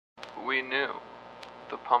We knew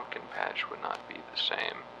the pumpkin patch would not be the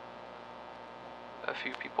same. A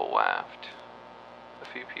few people laughed. A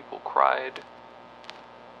few people cried.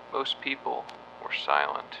 Most people were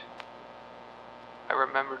silent. I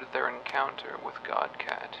remembered their encounter with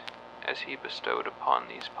Godcat as he bestowed upon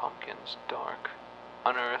these pumpkins dark,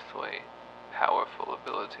 unearthly, powerful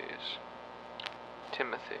abilities.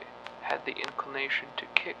 Timothy had the inclination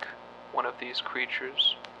to kick one of these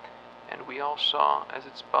creatures, and we all saw as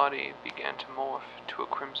its body began to morph to a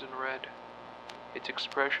crimson red, its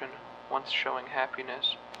expression, once showing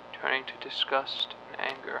happiness, turning to disgust and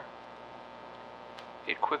anger.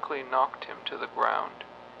 It quickly knocked him to the ground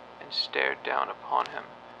and stared down upon him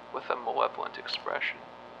with a malevolent expression.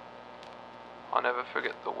 I'll never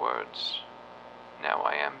forget the words, "Now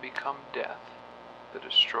I am become death, the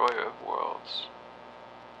destroyer of worlds."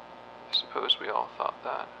 I suppose we all thought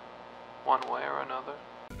that, one way or another.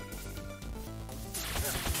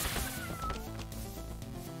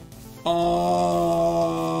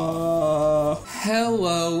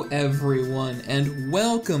 Hello everyone, and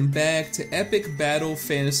welcome back to Epic Battle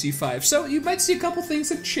Fantasy V. So, you might see a couple things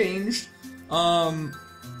have changed. I'll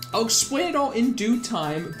explain it all in due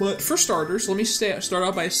time, but for starters, let me start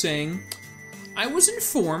out by saying, I was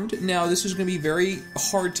informed, now this is going to be very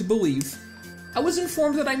hard to believe, I was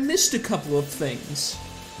informed that I missed a couple of things.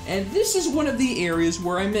 And this is one of the areas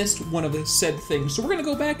where I missed one of the said things, so we're going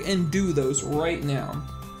to go back and do those right now.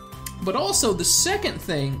 But also, the second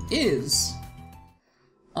thing is,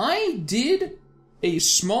 I did a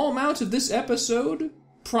small amount of this episode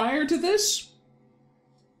prior to this,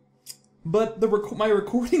 but my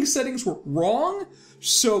recording settings were wrong,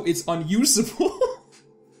 so it's unusable,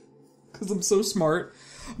 because I'm so smart.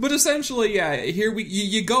 But essentially, yeah, here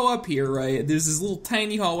you go up here, right? There's this little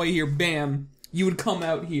tiny hallway here, bam, you would come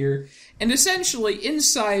out here, and essentially,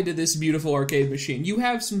 inside of this beautiful arcade machine, you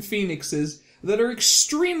have some phoenixes that are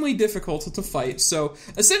extremely difficult to fight. So,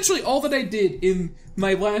 essentially, all that I did in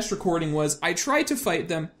my last recording was, I tried to fight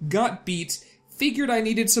them, got beat, figured I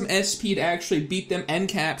needed some SP to actually beat them and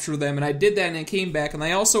capture them, and I did that and I came back, and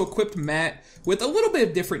I also equipped Matt with a little bit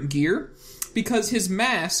of different gear, because his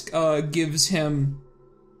mask gives him,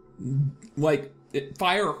 like,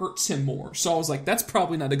 fire hurts him more. So I was like, that's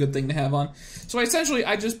probably not a good thing to have on. So I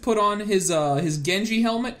just put on his Genji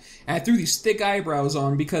helmet, and I threw these thick eyebrows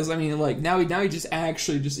on, because, I mean, like, now he just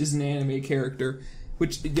is an anime character,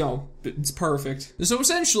 which, you know, it's perfect. So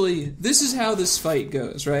essentially, this is how this fight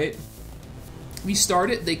goes, right? We start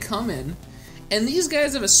it, they come in, and these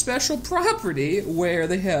guys have a special property where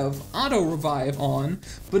they have auto-revive on,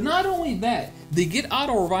 but not only that, they get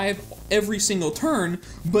auto-revive every single turn,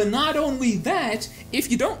 but not only that, if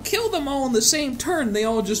you don't kill them all in the same turn, they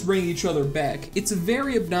all just bring each other back. It's a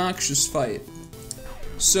very obnoxious fight.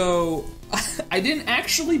 So, I didn't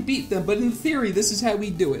actually beat them, but in theory, this is how we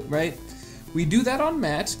do it, right? We do that on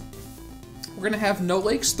Matt. We're gonna have No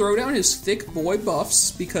Legs throw down his thick boy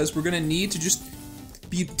buffs, because we're gonna need to just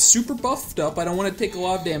be super buffed up. I don't want to take a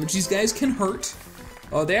lot of damage. These guys can hurt.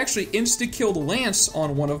 They actually insta-killed Lance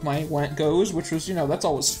on one of my goes, which was, you know, that's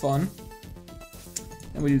always fun.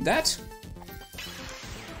 And we do that.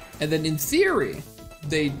 And then in theory,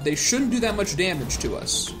 they shouldn't do that much damage to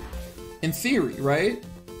us. In theory, right?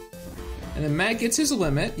 And then Matt gets his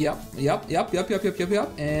limit. Yep.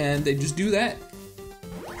 And they just do that.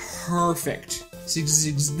 Perfect.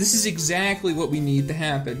 This is exactly what we need to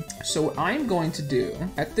happen. So what I'm going to do,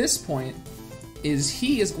 at this point, is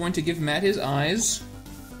he is going to give Matt his eyes.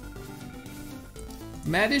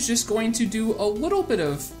 Matt is just going to do a little bit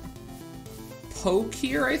of poke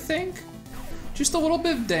here, I think. Just a little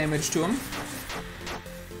bit of damage to him.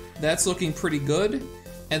 That's looking pretty good.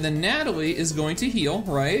 And then Natalie is going to heal,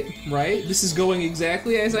 right? This is going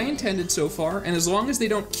exactly as I intended so far. And as long as they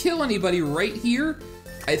don't kill anybody right here,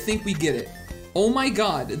 I think we get it. Oh my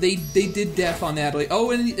god, they did death on Natalie.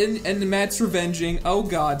 Oh, and Matt's revenging. Oh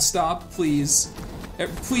god, stop, please.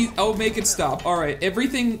 Please, oh, make it stop. Alright,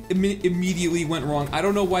 everything immediately went wrong. I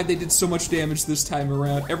don't know why they did so much damage this time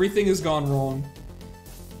around. Everything has gone wrong.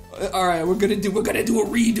 Alright, we're gonna do a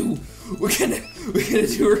redo. We're gonna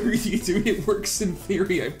do a redo. It works in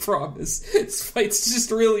theory, I promise. This fight's just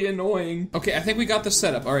really annoying. Okay, I think we got the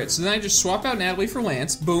setup. Alright, so then I just swap out Natalie for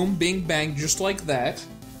Lance. Boom, bing, bang, just like that.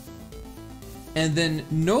 And then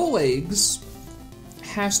No Legs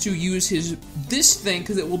has to use this thing,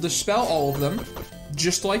 because it will dispel all of them.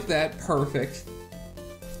 Just like that. Perfect.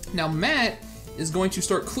 Now Matt is going to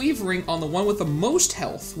start cleavering on the one with the most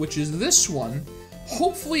health, which is this one.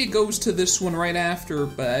 Hopefully it goes to this one right after,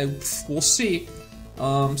 but we'll see.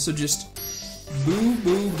 So just boo,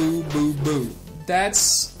 boo, boo, boo, boo.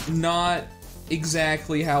 That's not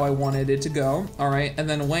exactly how I wanted it to go. Alright, and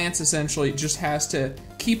then Lance essentially just has to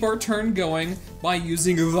keep our turn going by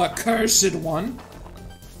using the cursed one.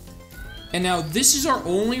 And now this is our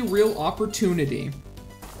only real opportunity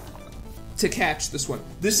to catch this one.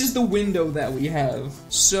 This is the window that we have.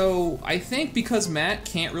 So I think because Matt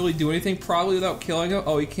can't really do anything probably without killing him.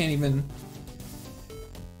 Oh, he can't even...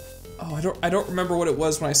 Oh, I don't remember what it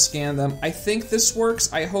was when I scanned them. I think this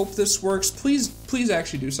works. I hope this works. Please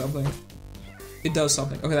actually do something. It does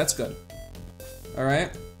something. Okay, that's good.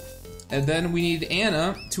 Alright. And then we need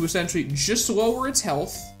Anna to essentially just lower its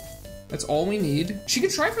health. That's all we need. She can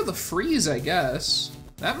try for the freeze, I guess.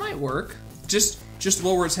 That might work. Just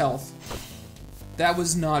lower its health. That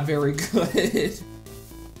was not very good.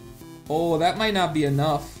 Oh, that might not be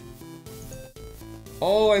enough.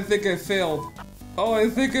 Oh, I think I failed. Oh, I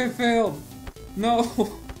think I failed. No.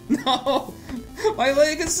 No. My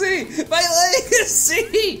legacy! My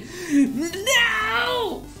legacy!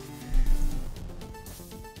 No!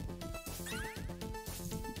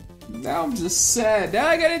 Now I'm just sad. Now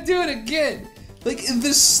I gotta do it again. Like,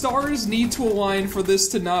 the stars need to align for this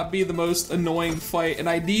to not be the most annoying fight, and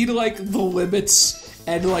I need, like, the limits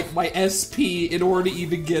and, like, my SP in order to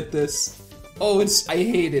even get this. Oh, I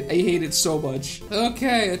hate it. I hate it so much.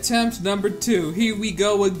 Okay, attempt number 2. Here we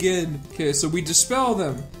go again. Okay, so we dispel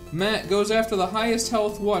them. Matt goes after the highest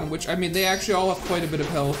health one, which, I mean, they actually all have quite a bit of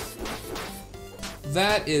health.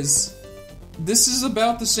 This is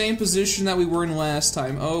about the same position that we were in last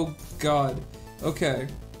time. Oh, God. Okay.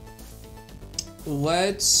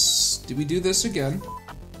 Do we do this again?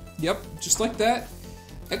 Yep, just like that.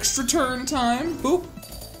 Extra turn time. Boop.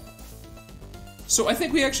 So I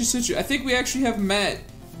think we actually switch it. I think we actually have Matt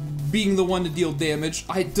being the one to deal damage.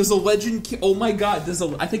 Does a legend kill? Oh my God,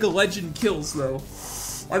 I think a legend kills though.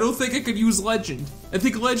 I don't think I could use legend. I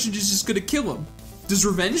think legend is just gonna kill him. Does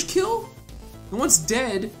revenge kill? The one's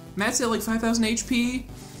dead. Matt's at like 5,000 HP.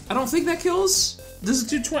 I don't think that kills. Does it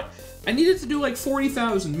do 20? I need it to do like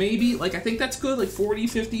 40,000 maybe. Like I think that's good, like 40,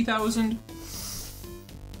 50,000.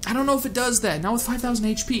 I don't know if it does that. Now with 5,000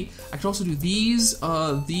 HP, I could also do these.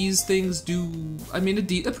 These things do, I mean,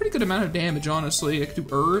 a pretty good amount of damage, honestly. I could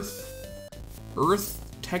do Earth. Earth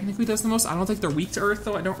technically does the most. I don't think they're weak to Earth,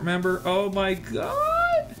 though. I don't remember. Oh my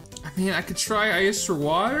God. I mean, I could try Ice or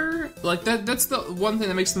Water. Like, that's the one thing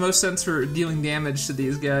that makes the most sense for dealing damage to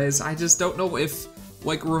these guys. I just don't know if,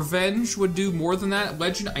 like, Revenge would do more than that.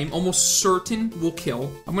 Legend, I'm almost certain will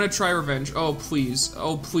kill. I'm gonna try Revenge. Oh, please.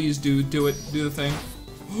 Oh, please, dude. Do it. Do the thing.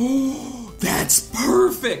 Oh, that's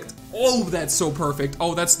perfect! Oh, that's so perfect.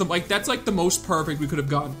 Oh, that's like the most perfect we could have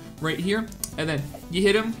gotten right here. And then you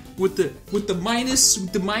hit him with the minus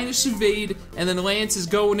evade, and then Lance is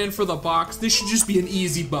going in for the box. This should just be an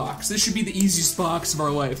easy box. This should be the easiest box of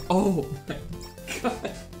our life. Oh my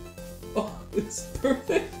God. Oh, it's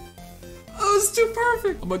perfect. Oh, it's too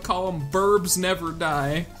perfect. I'm gonna call him Burbs Never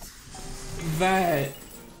Die. That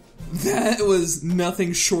was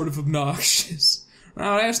nothing short of obnoxious.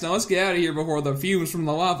 Now let's get out of here before the fumes from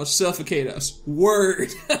the lava suffocate us.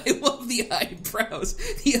 Word! I love the eyebrows.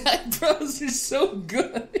 The eyebrows are so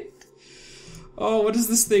good. Oh, what does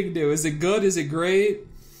this thing do? Is it good? Is it great?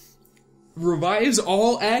 Revives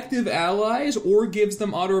all active allies or gives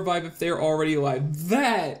them auto-revive if they're already alive.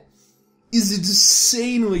 That is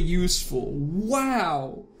insanely useful.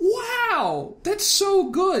 Wow. Wow! That's so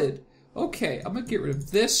good. Okay, I'm gonna get rid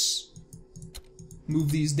of this. Move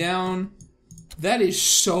these down. That is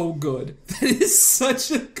so good. That is such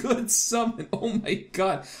a good summon. Oh my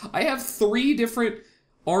God. I have 4 different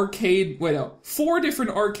arcade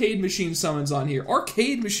machine summons on here.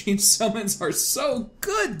 Arcade machine summons are so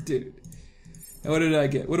good, dude. And what did I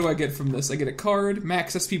get? What do I get from this? I get a card,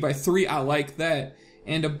 max SP by 3, I like that.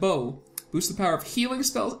 And a bow. Boost the power of healing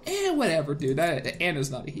spells. Whatever, dude. Anna's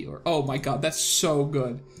not a healer. Oh my God, that's so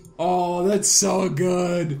good. Oh, that's so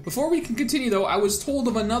good. Before we can continue though, I was told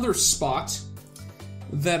of another spot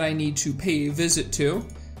that I need to pay a visit to,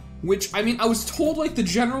 which, I mean, I was told, like, the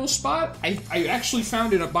general spot. I actually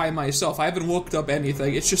found it by myself. I haven't looked up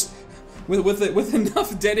anything. It's just, with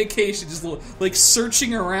enough dedication, just, like,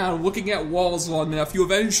 searching around, looking at walls long enough, you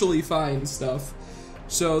eventually find stuff.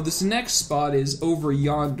 So, this next spot is over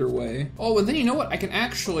yonder way. Oh, and then you know what? I can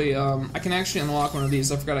actually unlock one of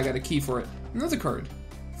these. I forgot I got a key for it. Another card.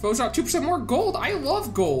 Foes out 2% more gold. I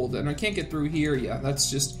love gold, and I can't get through here. Yeah,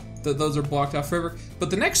 that's just... Those are blocked out forever.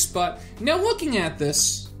 But the next spot, now looking at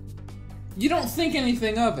this, you don't think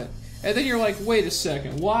anything of it. And then you're like, wait a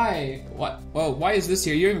second, why? What? Well, why is this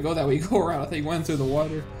here? You don't even go that way, you go around. I think you went through the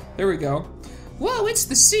water. There we go. Whoa, it's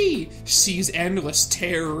the sea! Sea's endless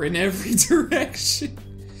terror in every direction.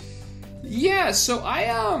 Yeah, so I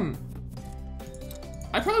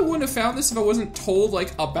I probably wouldn't have found this if I wasn't told,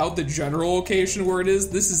 like, about the general location where it is.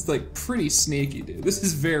 This is, like, pretty sneaky, dude. This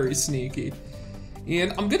is very sneaky.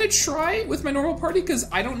 And I'm gonna try it with my normal party, because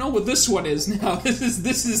I don't know what this one is now.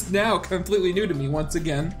 This is now completely new to me once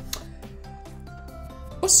again.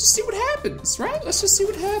 Let's just see what happens, right? Let's just see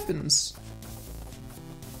what happens.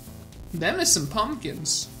 Them is some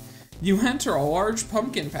pumpkins. You enter a large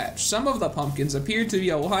pumpkin patch. Some of the pumpkins appear to be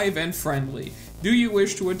alive and friendly. Do you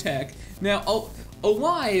wish to attack? Now,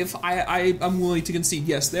 alive, I'm willing to concede,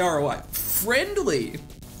 yes, they are alive. Friendly!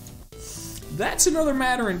 That's another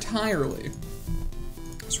matter entirely.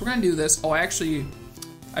 So we're gonna do this. Oh, actually,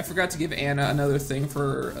 I forgot to give Anna another thing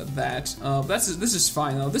for that. This is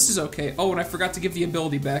fine, though. This is okay. Oh, and I forgot to give the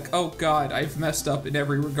ability back. Oh, God, I've messed up in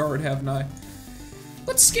every regard, haven't I?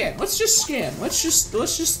 Let's scan. Let's just scan. Let's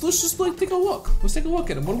just like take a look. Let's take a look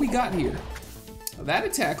at him. What do we got here? That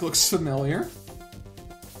attack looks familiar.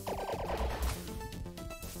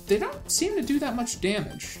 They don't seem to do that much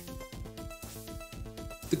damage.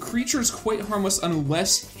 The creature is quite harmless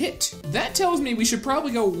unless hit. That tells me we should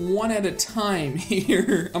probably go one at a time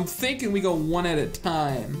here. I'm thinking we go one at a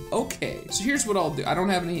time. Okay, so here's what I'll do. I don't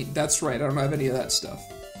have any, that's right, I don't have any of that stuff.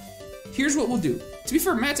 Here's what we'll do. To be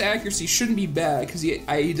fair, Matt's accuracy shouldn't be bad because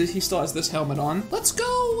he still has this helmet on. Let's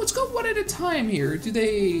go one at a time here. Do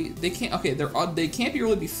they can't, okay, they can't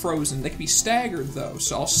really be frozen. They can be staggered though,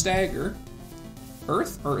 so I'll stagger.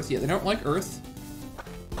 Earth, yeah, they don't like earth.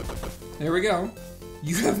 There we go.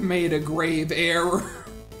 You have made a grave error.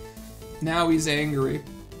 Now he's angry.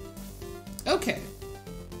 Okay.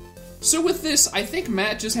 So with this, I think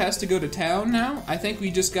Matt just has to go to town now. I think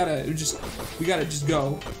we gotta just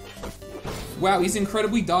go. Wow, he's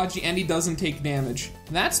incredibly dodgy and he doesn't take damage.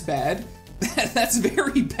 That's bad. That's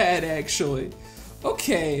very bad, actually.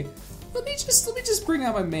 Okay, let me just bring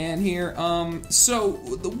out my man here. So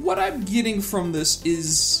what I'm getting from this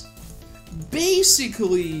is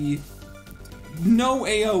basically no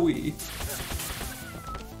AoE.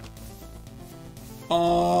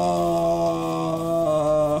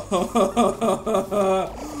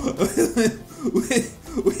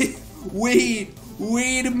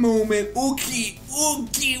 Wait a moment. Okay,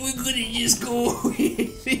 we're gonna just go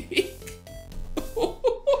with it.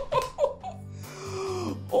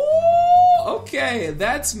 Oh, okay,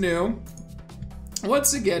 that's new.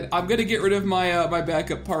 Once again, I'm gonna get rid of my my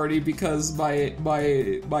backup party because my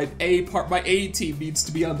A team needs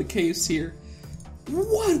to be on the case here.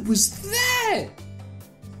 What was that?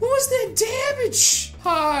 What was that damage?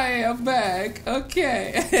 Hi, I'm back.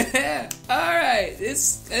 Okay. Alright,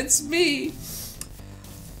 it's me.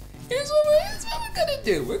 Here's what we're gonna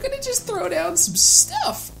do. We're gonna just throw down some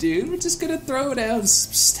stuff, dude. We're just gonna throw down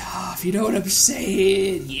some stuff. You know what I'm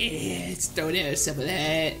saying? Yeah, let's throw down some of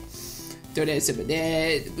that. Throw down some of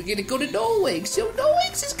that. We're gonna go to Nolegs. So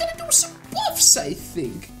Nolegs is gonna do some buffs, I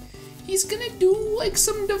think. He's gonna do like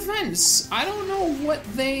some defense. I don't know what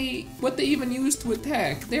they even use to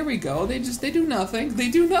attack. There we go. They do nothing. They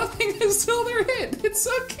do nothing until they're hit. It's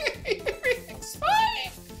okay. Everything's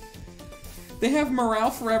fine. They have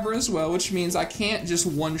morale forever as well, which means I can't just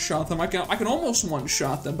one-shot them. I can almost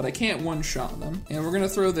one-shot them, but I can't one-shot them. And we're gonna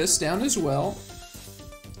throw this down as well.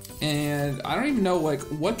 And I don't even know, like,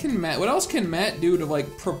 what else can Matt do to,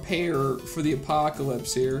 like, prepare for the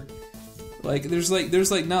apocalypse here? Like, there's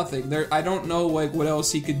nothing. I don't know, like, what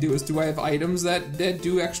else he could do. Do I have items that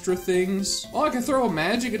do extra things? Oh, I can throw a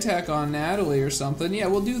magic attack on Natalie or something. Yeah,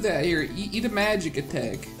 we'll do that. Here, eat a magic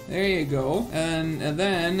attack. There you go. And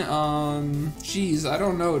then, geez, I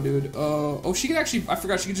don't know, dude. Oh, she could actually, I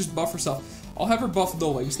forgot, she could just buff herself. I'll have her buff the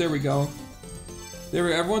legs. There we go.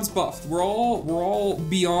 Everyone's buffed. We're all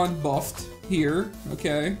beyond buffed here.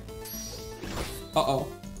 Okay. Uh-oh.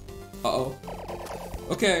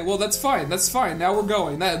 Okay, well, that's fine. That's fine. Now we're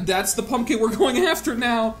going. That's the pumpkin we're going after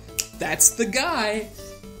now. That's the guy.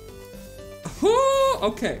 Ooh,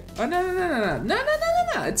 okay. Oh, no.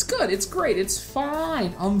 It's good. It's great. It's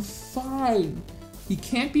fine. I'm fine. He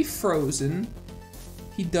can't be frozen.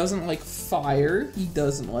 He doesn't like fire. He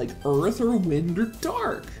doesn't like earth or wind or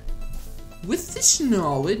dark. With this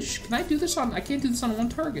knowledge, can I do this on... I can't do this on one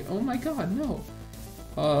target. Oh my god, no.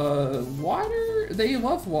 Water? They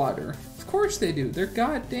love water. Of course they do. They're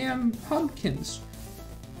goddamn pumpkins.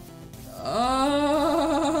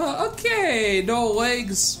 Okay, no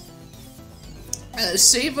legs.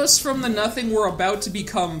 Save us from the nothing we're about to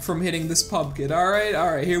become from hitting this pumpkin.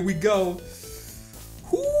 Alright, here we go.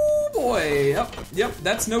 Ooh, boy. Yep,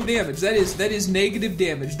 that's no damage. That is negative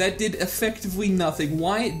damage. That did effectively nothing.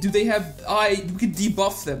 Why do they have... we could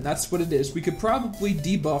debuff them. That's what it is. We could probably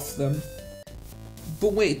debuff them.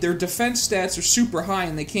 But wait, their defense stats are super high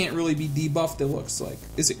and they can't really be debuffed, it looks like.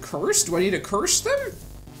 Is it cursed? Do I need to curse them?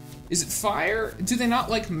 Is it fire? Do they not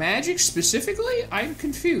like magic specifically? I'm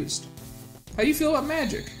confused. How do you feel about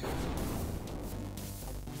magic?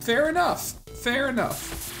 Fair enough. Fair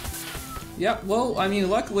enough. Yep, well, I mean,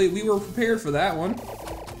 luckily we were prepared for that one.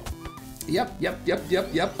 Yep.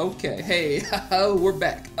 Okay, hey, we're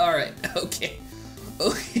back. Alright, okay.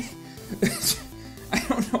 Okay. I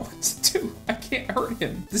don't know what to do. I can't hurt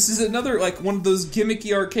him. This is another, like, one of those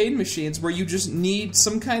gimmicky arcade machines where you just need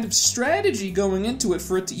some kind of strategy going into it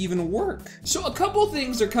for it to even work. So a couple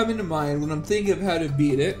things are coming to mind when I'm thinking of how to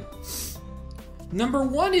beat it. Number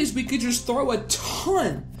one is we could just throw a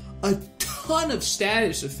ton of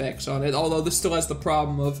status effects on it, although this still has the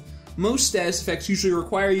problem of most status effects usually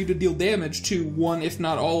require you to deal damage to one, if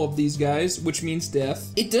not all of these guys, which means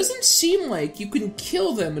death. It doesn't seem like you can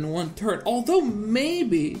kill them in one turn, although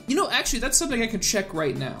maybe... You know, actually, that's something I can check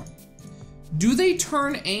right now. Do they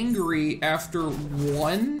turn angry after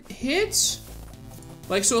one hit?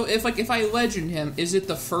 Like, so if I legend him, is it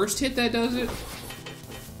the first hit that does it?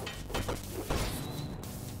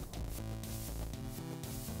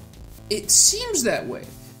 It seems that way.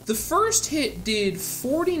 The first hit did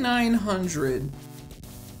 4,900,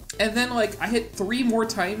 and then, like, I hit 3 more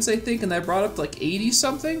times, I think, and that brought up to, like,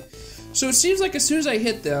 80-something. So it seems like as soon as I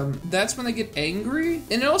hit them, that's when they get angry,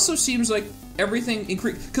 and it also seems like everything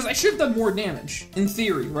increased, because I should have done more damage, in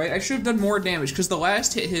theory, right? I should have done more damage, because the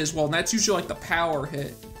last hit hit as well, and that's usually, like, the power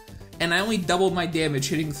hit. And I only doubled my damage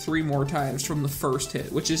hitting 3 more times from the first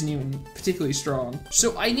hit, which isn't even particularly strong.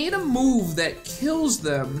 So I need a move that kills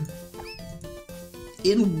them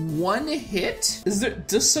in one hit?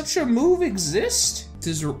 Does such a move exist?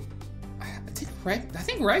 I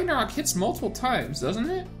think Ragnarok hits multiple times, doesn't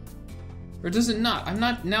it? Or does it not?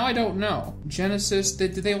 I don't know. Genesis, do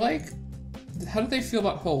they like? How do they feel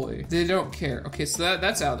about Holy? They don't care. Okay, so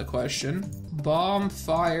that's out of the question. Bomb,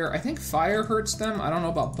 fire. I think fire hurts them. I don't know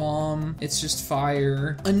about bomb. It's just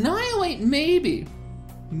fire. Annihilate, maybe.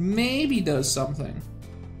 Maybe does something.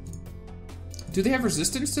 Do they have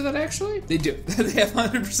resistance to that, actually? They do. They have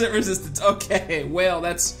 100% resistance. Okay, well,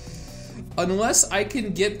 that's... Unless I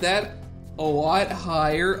can get that a lot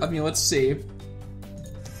higher... I mean, let's see.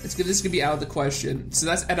 This is gonna be out of the question. So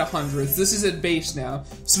that's at 100. This is at base now.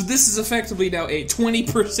 So this is effectively now a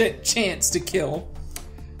 20% chance to kill.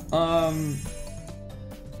 Going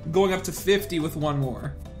up to 50 with one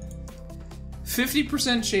more.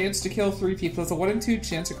 50% chance to kill 3 people. That's a 1 in 2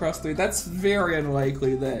 chance across 3. That's very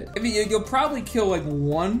unlikely that... I mean, you'll probably kill like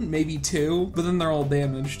 1, maybe 2, but then they're all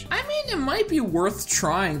damaged. I mean, it might be worth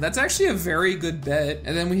trying. That's actually a very good bet.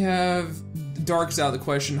 And then we have... Dark's out of the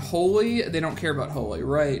question. Holy? They don't care about Holy,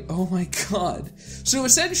 right? Oh my god. So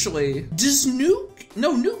essentially, does Nuke...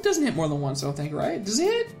 No, Nuke doesn't hit more than once, I don't think, right? Does it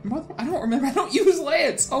hit more than... I don't remember. I don't use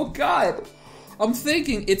Lance. Oh god. I'm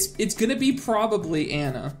thinking it's gonna be probably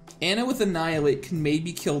Anna. Anna with Annihilate can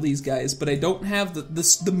maybe kill these guys, but I don't have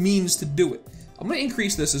the means to do it. I'm gonna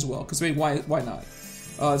increase this as well, because I mean, why not?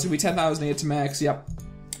 It's gonna be 10,000 to get to max, yep.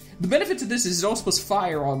 The benefit to this is it also puts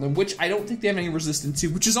fire on them, which I don't think they have any resistance to,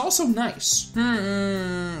 which is also nice.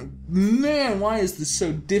 Man, why is this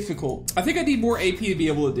so difficult? I think I need more AP to be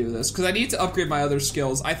able to do this, because I need to upgrade my other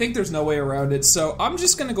skills. I think there's no way around it, so I'm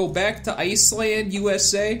just gonna go back to Iceland,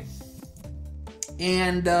 USA,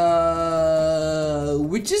 and,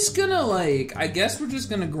 we're just gonna, like, I guess we're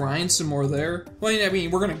just gonna grind some more there. Well, I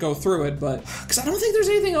mean, we're gonna go through it, but... Because I don't think there's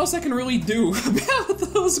anything else I can really do about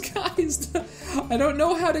those guys. I don't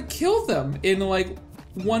know how to kill them in, like,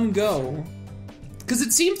 one go. Because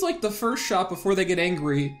it seems like the first shot before they get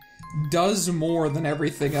angry does more than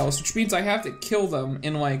everything else, which means I have to kill them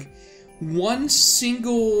in, like, one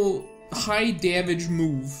single high damage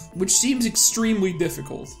move, which seems extremely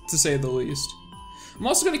difficult, to say the least. I'm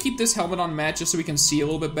also going to keep this helmet on Matt just so we can see a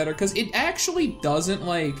little bit better, because it actually doesn't,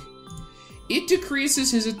 like... It decreases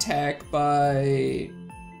his attack by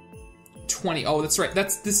 20. Oh, that's right.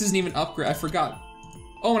 This isn't even upgrade. I forgot.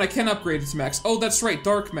 Oh, and I can upgrade it to max. Oh, that's right.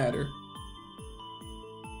 Dark matter.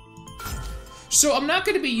 So I'm not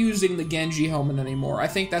going to be using the Genji helmet anymore. I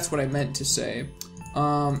think that's what I meant to say.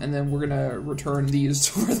 And then we're gonna return these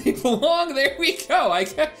to where they belong. There we go.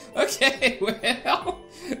 Okay,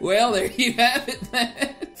 well, there you have it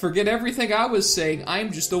then. Forget everything I was saying.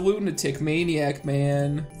 I'm just a lunatic maniac,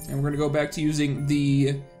 man. And we're gonna go back to using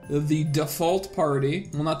the default party.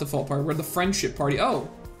 Well, not default party. We're the friendship party. Oh.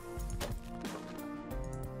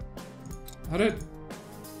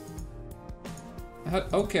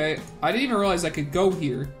 Okay. I didn't even realize I could go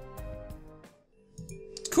here.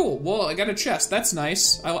 Cool. Well, I got a chest. That's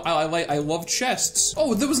nice. I love chests.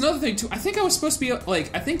 Oh, there was another thing too. I think I was supposed to be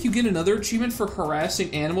like, I think you get another achievement for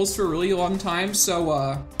harassing animals for a really long time.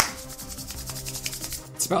 So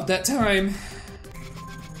it's about that time.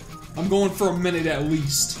 I'm going for a minute at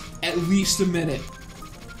least. At least a minute.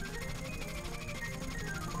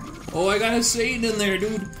 Oh, I got a Satan in there,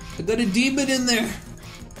 dude. I got a demon in there.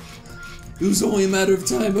 It was only a matter of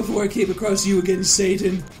time before I came across you again,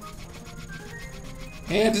 Satan.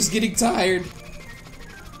 And just getting tired.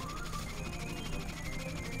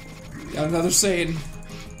 Got another Satan.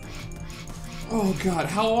 Oh god,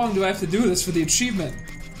 how long do I have to do this for the achievement?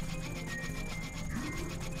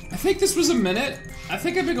 I think this was a minute. I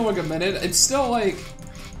think I've been going like a minute. It's still like...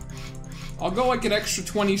 I'll go like an extra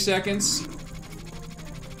 20 seconds.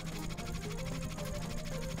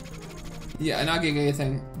 Yeah, I'm not getting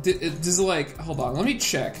anything. Does it like... Hold on, let me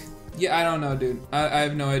check. Yeah, I don't know, dude. I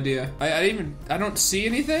have no idea. I don't see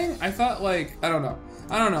anything? I thought like... I don't know.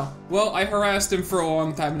 I don't know. Well, I harassed him for a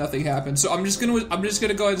long time, nothing happened. So I'm just gonna go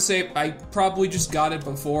ahead and say I probably just got it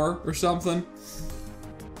before or something.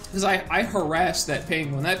 Because I harassed that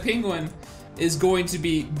penguin. That penguin is going to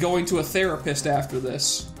be going to a therapist after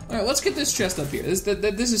this. Alright, let's get this chest up here. This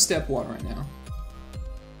is step 1 right now.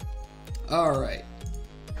 Alright.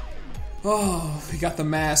 Oh, we got the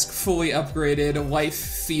mask fully upgraded. Life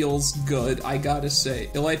feels good, I gotta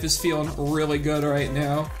say. Life is feeling really good right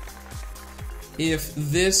now. If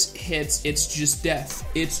this hits, it's just death.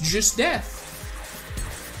 It's just death.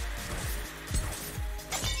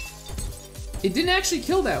 It didn't actually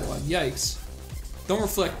kill that one. Yikes. Don't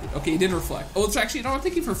reflect. Okay, it didn't reflect. Oh, it's actually, no, I don't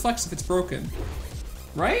think it reflects if it's broken.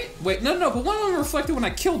 Right? Wait, no, but one of them reflected when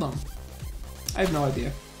I killed him. I have no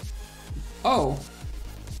idea. Oh.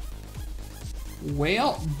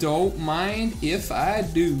 Well, don't mind if I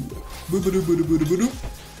do. Boo-ba-doo-boo-doo-boo-doo-boo.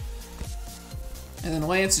 And then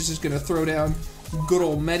Lance is just gonna throw down good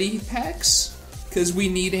old medi packs. Because we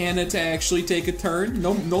need Hannah to actually take a turn.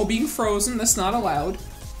 No being frozen, that's not allowed.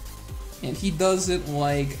 And he doesn't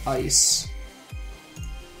like ice.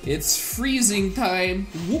 It's freezing time.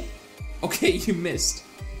 Whoop. Okay, you missed.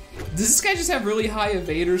 Does this guy just have really high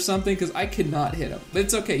evade or something? Because I cannot hit him. But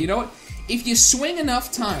it's okay, you know what? If you swing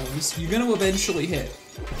enough times, you're gonna eventually hit.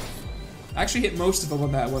 I actually hit most of them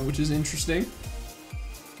on that one, which is interesting.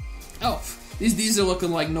 Oh, these are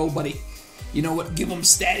looking like nobody. You know what? Give them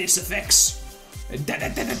status effects. Da, da,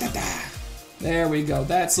 da, da, da, da. There we go.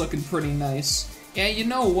 That's looking pretty nice. And you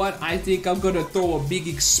know what? I think I'm gonna throw a big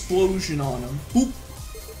explosion on him. Boop.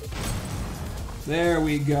 There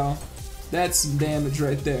we go. That's some damage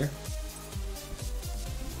right there.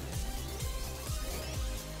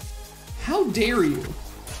 How dare you?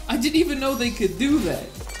 I didn't even know they could do that.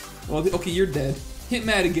 Well, okay, you're dead. Hit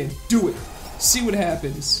Matt again. Do it. See what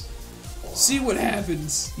happens. See what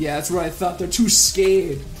happens. Yeah, that's what I thought. They're too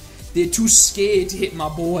scared. They're too scared to hit my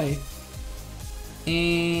boy.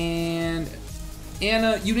 And...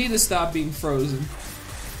 Anna, you need to stop being frozen.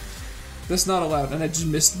 That's not allowed, and I just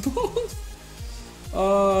missed both.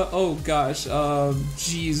 Oh gosh,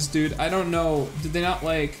 jeez, dude, I don't know. Did they not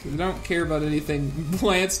like, they don't care about anything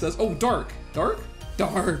Lance does. Oh, dark. Dark?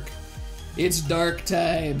 Dark. It's dark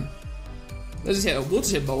time. We'll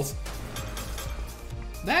just hit both.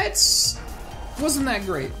 Wasn't that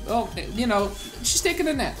great. Oh, you know, she's taking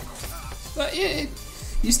a nap.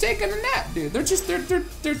 He's taking a nap, dude.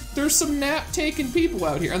 There's some nap-taking people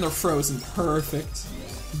out here, and they're frozen. Perfect.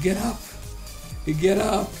 Get up. Get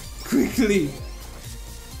up. Quickly.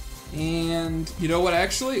 And, you know what,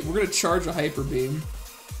 actually? We're gonna charge a Hyper Beam.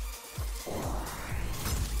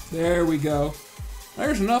 There we go.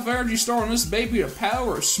 There's enough energy stored in this baby to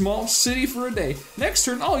power a small city for a day. Next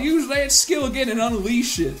turn, I'll use that skill again and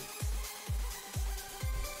unleash it.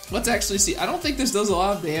 Let's actually see. I don't think this does a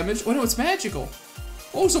lot of damage. Oh no, it's magical.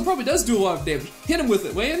 Oh, so it probably does do a lot of damage. Hit him with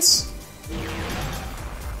it, Lance.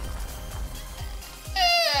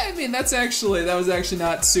 I mean, that was actually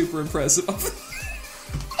not super impressive.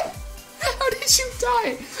 How did you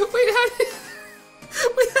die? Wait, how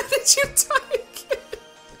did you die again?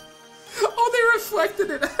 Oh, they reflected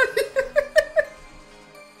it.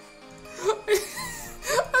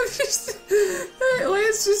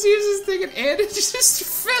 Lance just used his thing and it just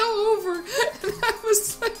fell over. And I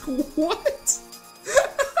was like, what?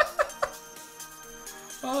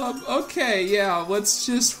 Okay, yeah, let's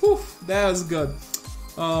just, whew, that was good.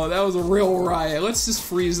 Oh, that was a real riot. Let's just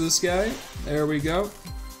freeze this guy. There we go.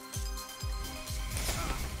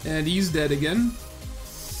 And he's dead again.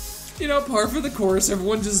 You know, par for the course,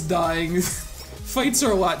 everyone just dying. Fights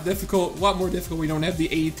are a lot more difficult. We don't have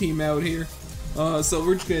the A team out here. So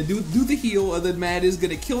we're just gonna do the heal, and then Matt is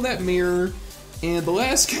gonna kill that mirror, And the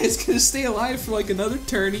last guy's gonna stay alive for like another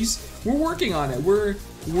turn. We're working on it. We're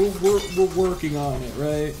working on it,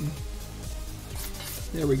 right?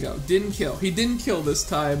 There we go. Didn't kill. He didn't kill this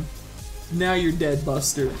time. Now you're dead,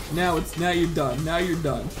 Buster. Now you're done. Now you're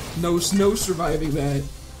done. No surviving that.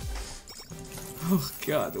 Oh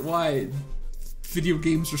god, why video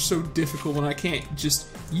games are so difficult when I can't just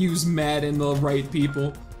use Matt and the right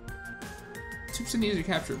people. Super easy to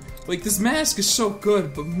capture. Like, this mask is so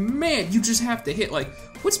good, but man, you just have to hit, like,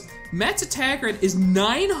 Matt's attack rate is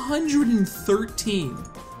 913.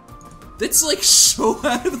 That's, like, so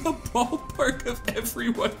out of the ballpark of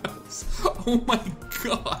everyone else. Oh my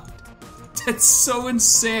god. That's so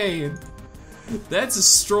insane. That's a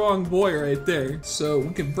strong boy right there. So,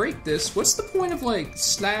 we can break this. What's the point of, like,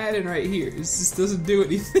 sliding right here? This doesn't do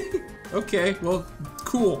anything. Okay, well,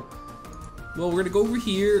 cool. Well, we're gonna go over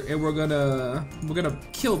here and we're gonna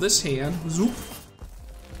kill this hand. Zoop.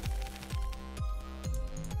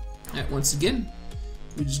 Alright, once again,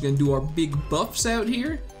 we're just gonna do our big buffs out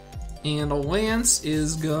here. And a lance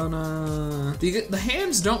is gonna... The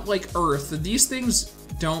hands don't like earth. These things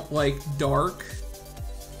don't like dark.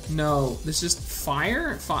 No, this is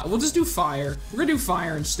fire? We'll just do fire. We're gonna do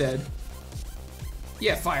fire instead.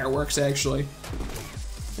 Yeah, fire works actually.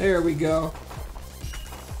 There we go.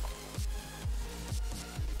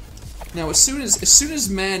 Now, as soon as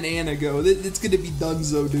Matt and Anna go, it's gonna be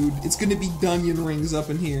donezo, dude. It's gonna be Dunyan rings up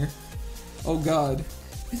in here. Oh god.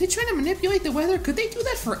 Are they trying to manipulate the weather? Could they do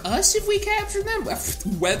that for us if we capture them?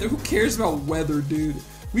 Weather? Who cares about weather, dude?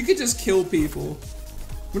 We could just kill people.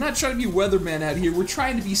 We're not trying to be weathermen out here. We're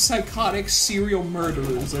trying to be psychotic serial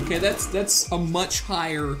murderers, okay? That's a much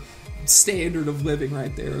higher standard of living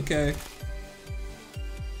right there, okay?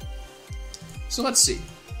 So let's see.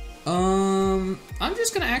 I'm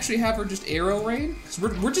just gonna actually have her just arrow rain, because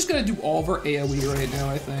we're just gonna do all of our AoE right now,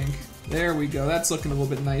 I think. There we go, that's looking a little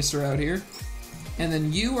bit nicer out here. And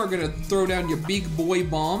then you are gonna throw down your big boy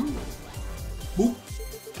bomb. Boop.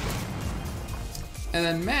 And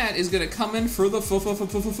then Matt is gonna come in for the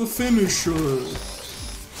finisher.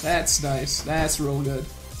 That's nice, that's real good.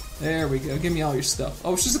 There we go, give me all your stuff.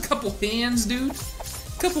 Oh, it's just a couple hands, dude.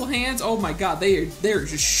 Couple hands, oh my god, they're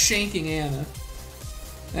just shanking Anna.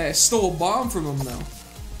 I stole a bomb from him, though.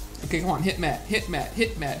 Okay, come on, hit Matt, hit Matt,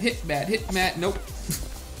 hit Matt, hit Matt, hit Matt. Nope.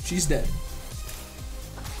 She's dead.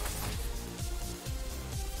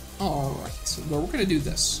 Alright, so we're gonna do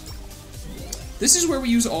this. This is where we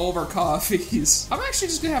use all of our coffees. I'm actually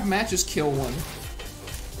just gonna have Matt just kill one.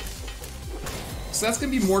 So that's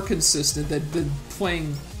gonna be more consistent than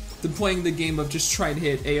playing the game of just trying to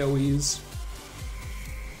hit AoEs.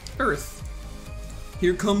 Earth.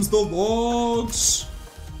 Here comes the logs.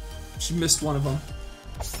 She missed one of them.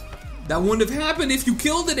 That wouldn't have happened if you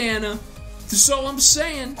killed it, Anna. That's all I'm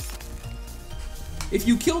saying. If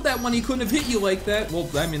you killed that one, he couldn't have hit you like that. Well,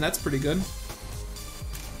 I mean, that's pretty good.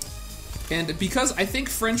 And because I think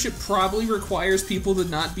friendship probably requires people to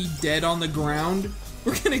not be dead on the ground,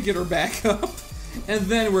 we're gonna get her back up, and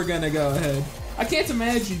then we're gonna go ahead. I can't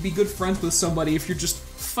imagine you'd be good friends with somebody if you're just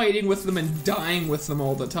fighting with them and dying with them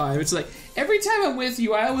all the time. It's like, every time I'm with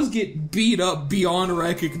you, I always get beat up beyond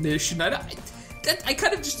recognition. I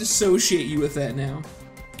kind of just associate you with that now.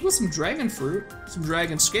 With some dragon fruit, some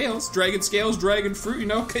dragon scales, dragon fruit, you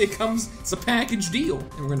know, okay, it's a package deal.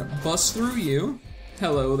 And we're gonna bust through you.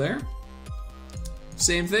 Hello there.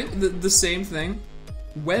 Same thing, the same thing.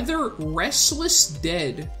 Weather Restless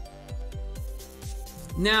Dead.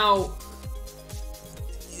 Now,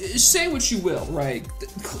 say what you will, right?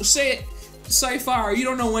 Say it, Seifyre, you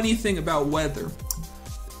don't know anything about weather.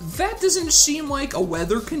 That doesn't seem like a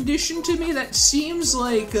weather condition to me. That seems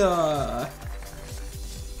like you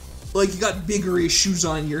got bigger issues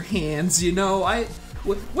on your hands, you know?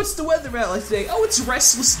 What's the weather at like today? Oh, it's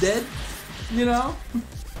Restless Dead, you know?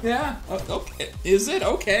 Yeah, okay. Is it?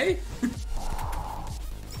 Okay.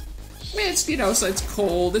 It's, you know, so it's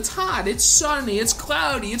cold, it's hot, it's sunny, it's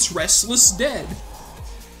cloudy, it's Restless Dead.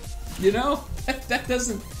 You know? That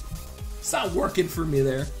doesn't... It's not working for me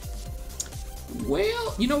there.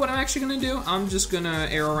 Well, you know what I'm actually gonna do? I'm just gonna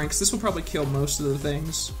arrow rank, 'cause this will probably kill most of the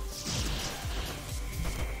things.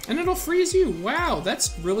 And it'll freeze you. Wow,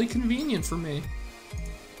 that's really convenient for me.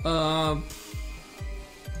 We'll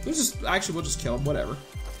just kill him, whatever.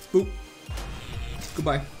 Boop.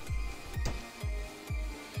 Goodbye.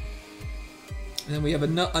 And then we have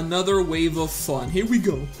another wave of fun. Here we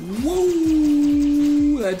go.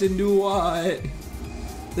 Whoa! That didn't do what?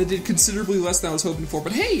 That did considerably less than I was hoping for.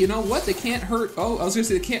 But hey, you know what? They can't hurt... Oh, I was gonna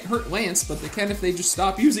say they can't hurt Lance, but they can if they just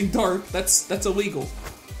stop using Dark. That's illegal.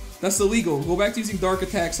 That's illegal. Go back to using Dark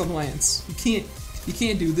attacks on Lance. You You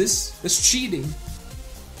can't do this. That's cheating.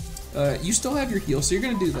 You still have your heal, so you're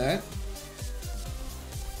gonna do that.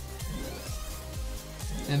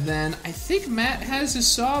 And then I think Matt has his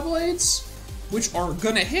saw blades, which are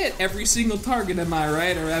gonna hit every single target. Am I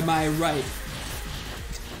right, or am I right?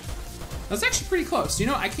 That's actually pretty close. You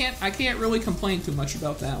know, I can't really complain too much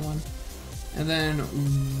about that one. And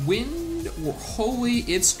then wind or holy,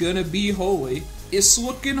 it's gonna be holy. It's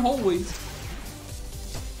looking holy.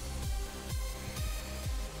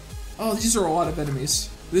 Oh, these are a lot of enemies.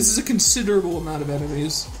 This is a considerable amount of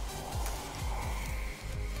enemies.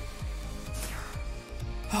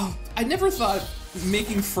 Oh, I never thought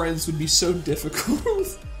making friends would be so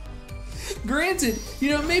difficult. Granted, you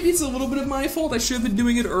know, maybe it's a little bit of my fault. I should have been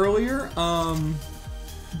doing it earlier.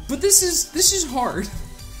 But this is hard.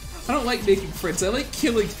 I don't like making friends. I like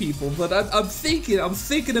killing people, but I'm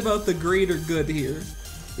thinking about the greater good here.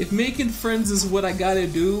 If making friends is what I gotta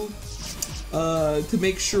do to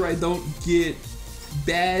make sure I don't get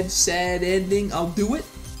bad, sad ending, I'll do it.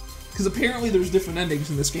 Because apparently there's different endings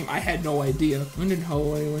in this game. I had no idea. Wind and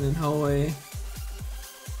Holy, Wind and Holy.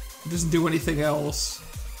 It doesn't do anything else.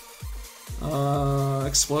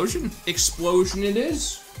 Explosion? Explosion it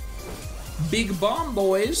is. Big bomb,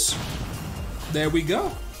 boys. There we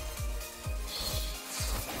go.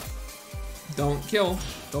 Don't kill.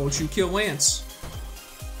 Don't you kill Lance.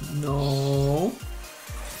 No.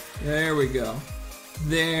 There we go.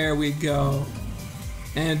 There we go.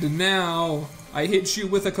 And now I hit you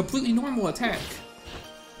with a completely normal attack.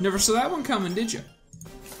 Never saw that one coming, did you?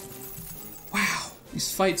 Wow,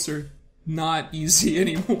 these fights are not easy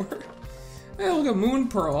anymore. Hey, look at Moon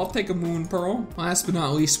Pearl. I'll take a Moon Pearl. Last but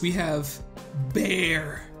not least, we have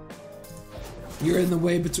Bear. You're in the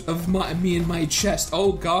way of me and my chest.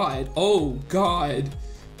 Oh god. Oh god.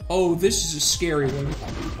 Oh, this is a scary one.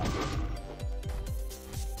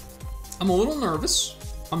 I'm a little nervous.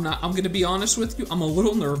 I'm gonna be honest with you. I'm a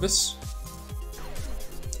little nervous.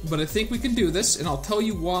 But I think we can do this, and I'll tell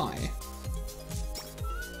you why.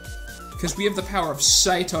 Because we have the power of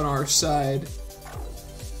sight on our side.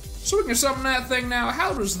 So we can summon that thing now.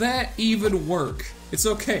 How does that even work? It's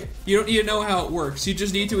okay. You don't need to know how it works. You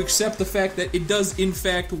just need to accept the fact that it does in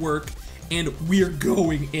fact work, and we're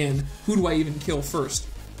going in. Who do I even kill first?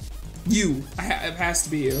 You. It has to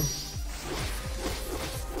be you.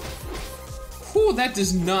 Whew, that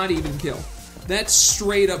does not even kill. That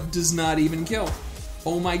straight up does not even kill.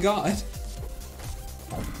 Oh my god.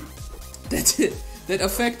 That's it. That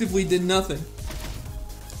effectively did nothing.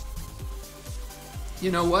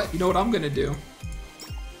 You know what? You know what I'm gonna do?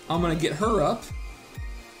 I'm gonna get her up.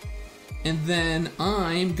 And then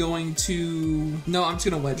I'm going to... No, I'm just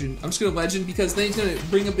gonna legend. I'm just gonna legend because then he's gonna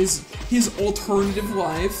bring up his alternative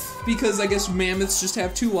life. Because I guess mammoths just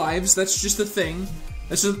have 2 lives. That's just a thing.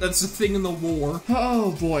 That's a thing in the lore.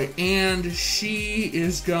 Oh boy, and she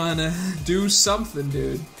is gonna do something,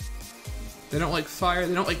 dude. They don't like fire,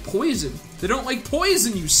 they don't like poison. They don't like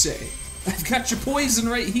poison, you say. I've got your poison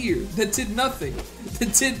right here. That did nothing.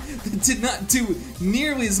 That did not do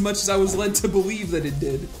nearly as much as I was led to believe that it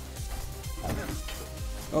did.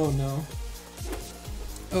 Oh no.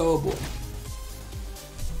 Oh boy.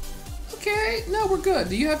 Okay, no, we're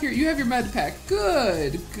good. You have your med pack.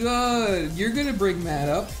 Good, good. You're gonna bring Matt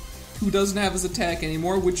up, who doesn't have his attack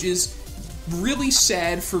anymore, which is really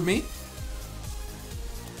sad for me.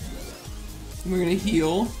 We're gonna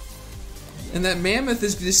heal. And that mammoth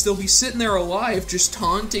is gonna still be sitting there alive, just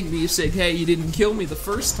taunting me, saying, hey, you didn't kill me the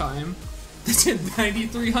first time. That did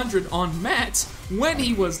 9,300 on Matt when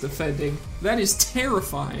he was defending. That is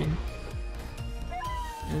terrifying.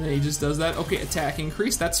 And then he just does that. Okay, attack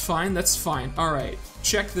increase. That's fine. That's fine. All right,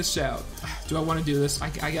 check this out. Do I want to do this? I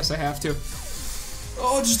guess I have to.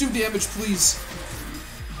 Oh, just do damage, please.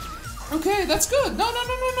 Okay, that's good. No.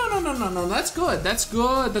 That's good. That's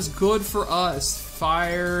good. That's good for us.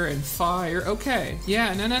 Fire and fire. Okay.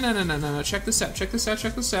 Yeah. No. Check this out. Check this out.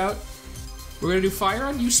 Check this out. We're gonna do fire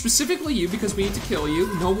on you, specifically you, because we need to kill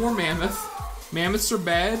you. No more mammoth. Mammoths are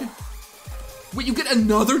bad. Wait, you get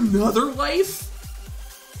another life?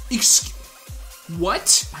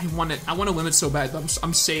 What? I want to limit so bad, but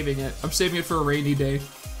I'm saving it. I'm saving it for a rainy day.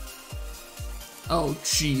 Oh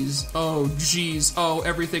jeez. Oh jeez. Oh,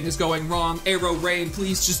 everything is going wrong. Arrow rain,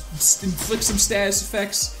 please just inflict some status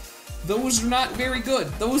effects. Those are not very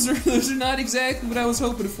good. Those are not exactly what I was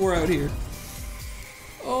hoping for out here.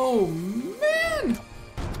 Oh man.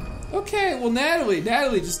 Okay, well Natalie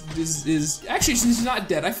just is actually she's not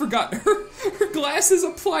dead. I forgot. Her glasses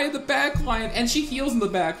apply in the back line and she heals in the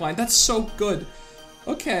back line. That's so good.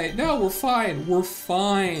 Okay, no, we're fine. We're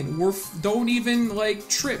fine. Don't even, like,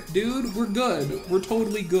 trip, dude. We're good. We're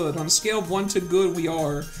totally good. On a scale of 1 to good, we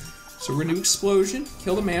are. So we're gonna do explosion.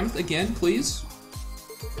 Kill the mammoth again, please.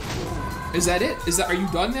 Is that it? Are you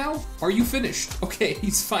done now? Are you finished? Okay,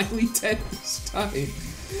 he's finally dead this time.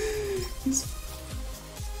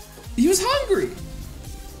 He was hungry.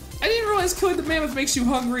 I didn't realize killing the mammoth makes you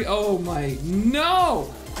hungry. Oh my,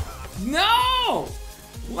 no! No!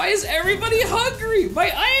 Why is everybody hungry? My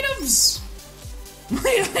items!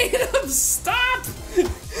 My items, stop!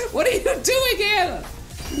 What are you doing, Anna?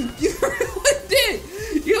 You ruined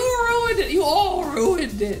it! You ruined it! You all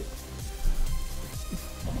ruined it!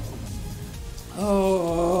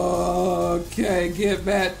 Oh, okay, get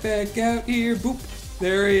Matt back out here. Boop.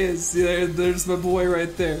 There he is. There's my boy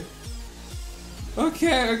right there.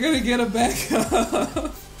 Okay, I'm gonna get him back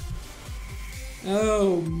up.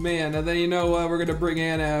 Oh man, and then you know what? We're gonna bring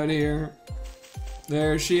Anna out here.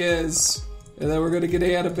 There she is. And then we're gonna get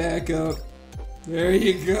Anna back up. There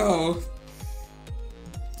you go.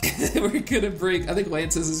 We're gonna bring, I think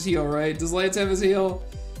Lance has his heal, right? Does Lance have his heal?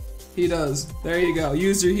 He does. There you go.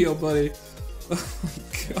 Use your heal, buddy. Oh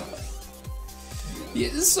my god. Yeah,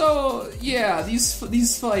 so yeah,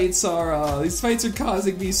 these fights are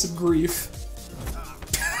causing me some grief.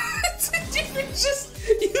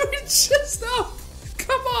 You were just up.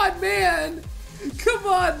 Come on, man. Come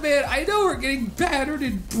on, man. I know we're getting battered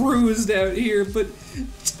and bruised out here, but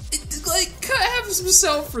like, have some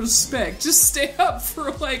self-respect. Just stay up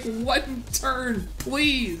for like one turn,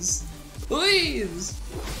 please. Please.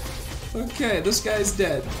 Okay, this guy's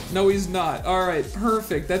dead. No, he's not. Alright,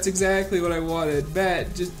 perfect. That's exactly what I wanted.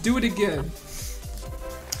 Matt, just do it again.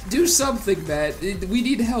 Do something, Matt. We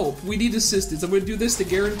need help. We need assistance. I'm gonna do this to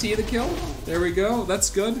guarantee the kill. There we go. That's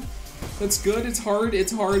good. That's good. It's hard.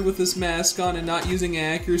 It's hard with this mask on and not using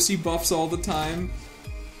accuracy buffs all the time.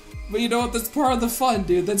 But you know what? That's part of the fun,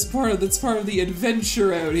 dude. That's part of the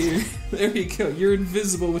adventure out here. There you go. You're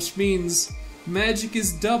invisible, which means magic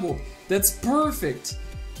is double. That's perfect.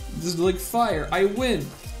 Just like fire. I win.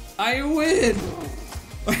 I win.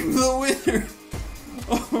 I'm the winner.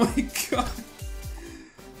 Oh my god.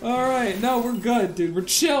 Alright, no, we're good, dude. We're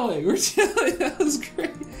chilling. We're chilling. That was great.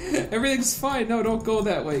 Everything's fine. No, don't go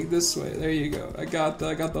that way. This way. There you go. I got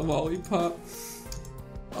the lollipop.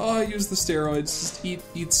 Oh, I use the steroids. Just eat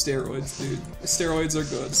steroids, dude. Steroids are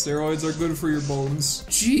good. Steroids are good for your bones.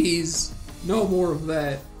 Jeez. No more of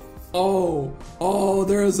that. Oh,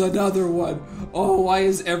 there's another one. Oh, why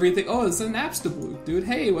is everything... Oh, it's an Napstabloop, dude.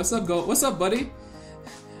 Hey, what's up, What's up, buddy?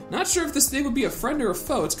 Not sure if this thing would be a friend or a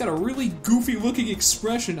foe. It's got a really goofy-looking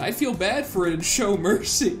expression. I feel bad for it and show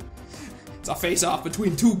mercy. It's a face-off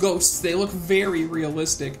between two ghosts. They look very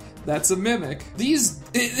realistic. That's a mimic. This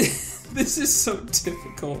is so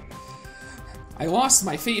difficult. I lost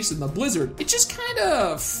my face in the blizzard. It just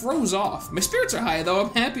kinda froze off. My spirits are high, though.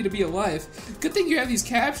 I'm happy to be alive. Good thing you have these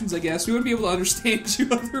captions, I guess. We wouldn't be able to understand you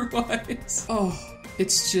otherwise. Oh,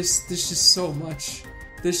 there's just so much.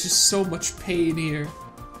 There's just so much pain here.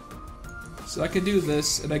 So I can do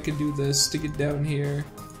this, and I can do this to get down here.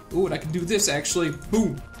 Ooh, and I can do this, actually.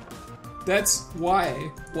 Boom. That's why.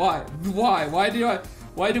 Why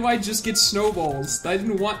do I just get snowballs? I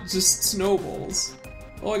didn't want just snowballs.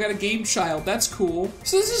 Oh, I got a game child. That's cool.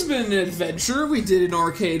 So this has been an adventure. We did an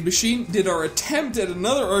arcade machine, did our attempt at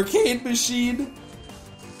another arcade machine,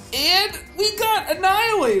 and we got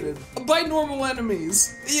annihilated by normal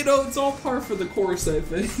enemies. You know, it's all par for the course, I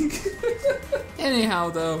think.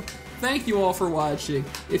 Anyhow, though, thank you all for watching.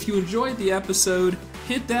 If you enjoyed the episode,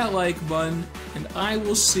 hit that like button, and I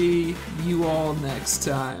will see you all next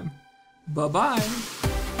time. Bye-bye.